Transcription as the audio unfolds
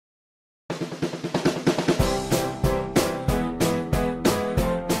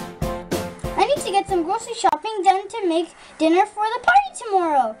some grocery shopping done to make dinner for the party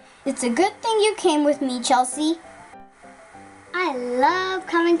tomorrow. It's a good thing you came with me, Chelsea. I love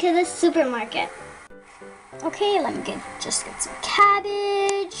coming to the supermarket. Okay, let me just get some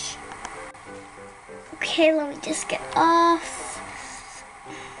cabbage. Okay, let me just get off.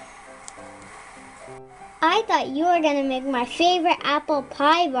 I thought you were gonna make my favorite apple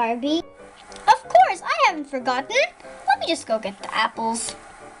pie, Barbie. Of course, I haven't forgotten. Let me just go get the apples.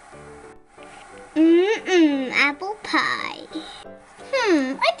 Apple pie.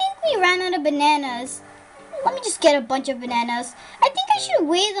 I think we ran out of bananas. Let me just get a bunch of bananas. I think I should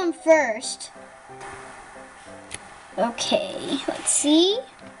weigh them first. Okay, let's see.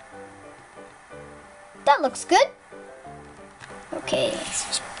 That looks good. Okay, let's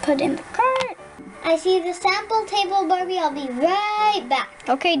just put in the cart. I see the sample table, Barbie. I'll be right back.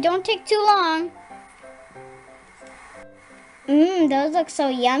 Okay, don't take too long. Those look so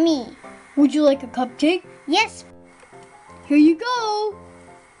yummy. Would you like a cupcake? Yes. Here you go.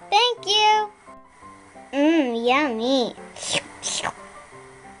 Thank you. Yummy.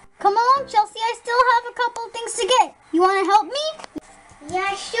 Come along, Chelsea. I still have a couple of things to get. You want to help me?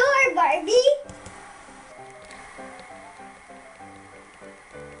 Yeah, sure, Barbie.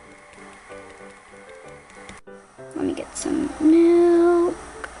 Let me get some milk.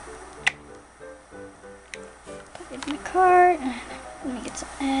 Put it in the cart. Let me get some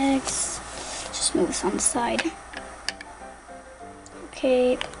eggs. Just move this on the side.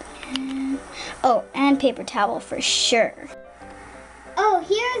 Okay, put that in. Oh, and paper towel for sure. Oh,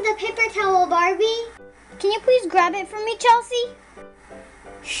 here's the paper towel, Barbie. Can you please grab it for me, Chelsea?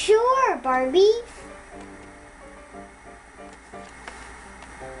 Sure, Barbie.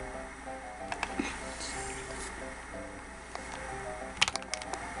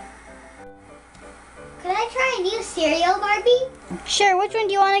 Could I try a new cereal, Barbie? Sure, which one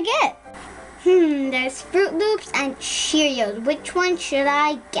do you want to get? There's Fruit Loops and Cheerios. Which one should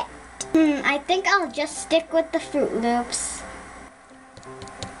I get? I think I'll just stick with the Fruit Loops.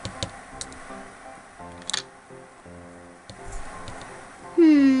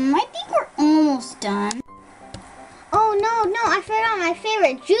 I think we're almost done. Oh, no, I forgot my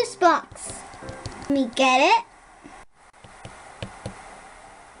favorite juice box. Let me get it.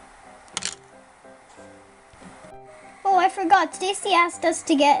 Oh, I forgot. Stacey asked us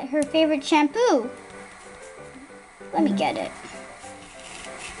to get her favorite shampoo. Let me get it.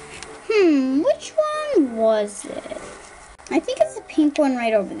 Which one was it? I think it's the pink one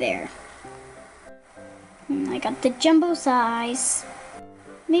right over there. I got the jumbo size.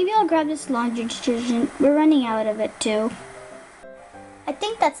 Maybe I'll grab this laundry detergent. We're running out of it too. I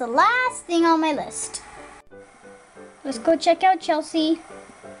think that's the last thing on my list. Let's go check out Chelsea.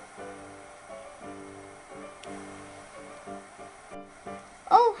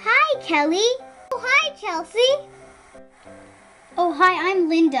 Oh, hi, Kelly. Oh, hi, Chelsea. Oh, hi, I'm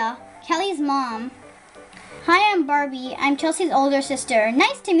Linda, Kelly's mom. Hi, I'm Barbie. I'm Chelsea's older sister.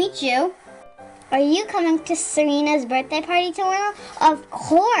 Nice to meet you. Are you coming to Serena's birthday party tomorrow? Of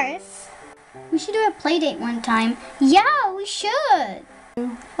course. We should do a play date one time. Yeah, we should.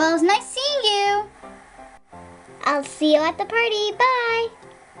 Well, it was nice seeing you. I'll see you at the party. Bye.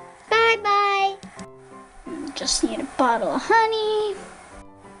 Bye-bye. Just need a bottle of honey.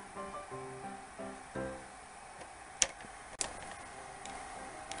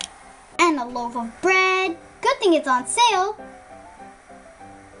 And a loaf of bread. Good thing it's on sale.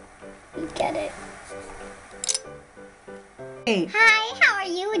 We get it. Hey. Hi, how are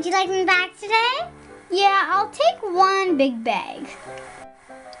you? Would you like me back today? Yeah, I'll take one big bag.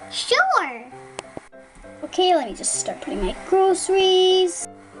 Sure. Okay, let me just start putting my groceries.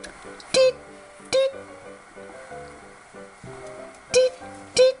 Doot, doot. Doot,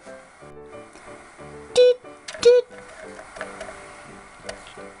 doot. Doot, doot.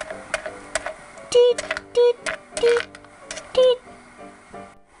 Doot, doot, doot, doot.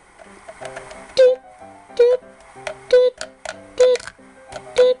 Doot, doot, doot, doot,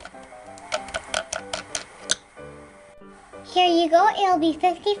 doot. Here you go. It'll be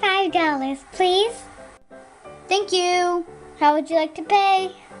 $55, please. Thank you. How would you like to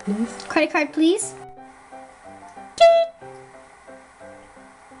pay? Please. Credit card, please. Doot.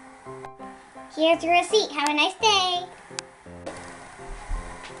 Here's your receipt. Have a nice day.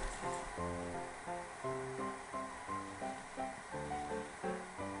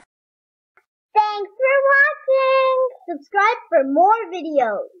 Thanks for watching. Subscribe for more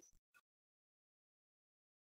videos.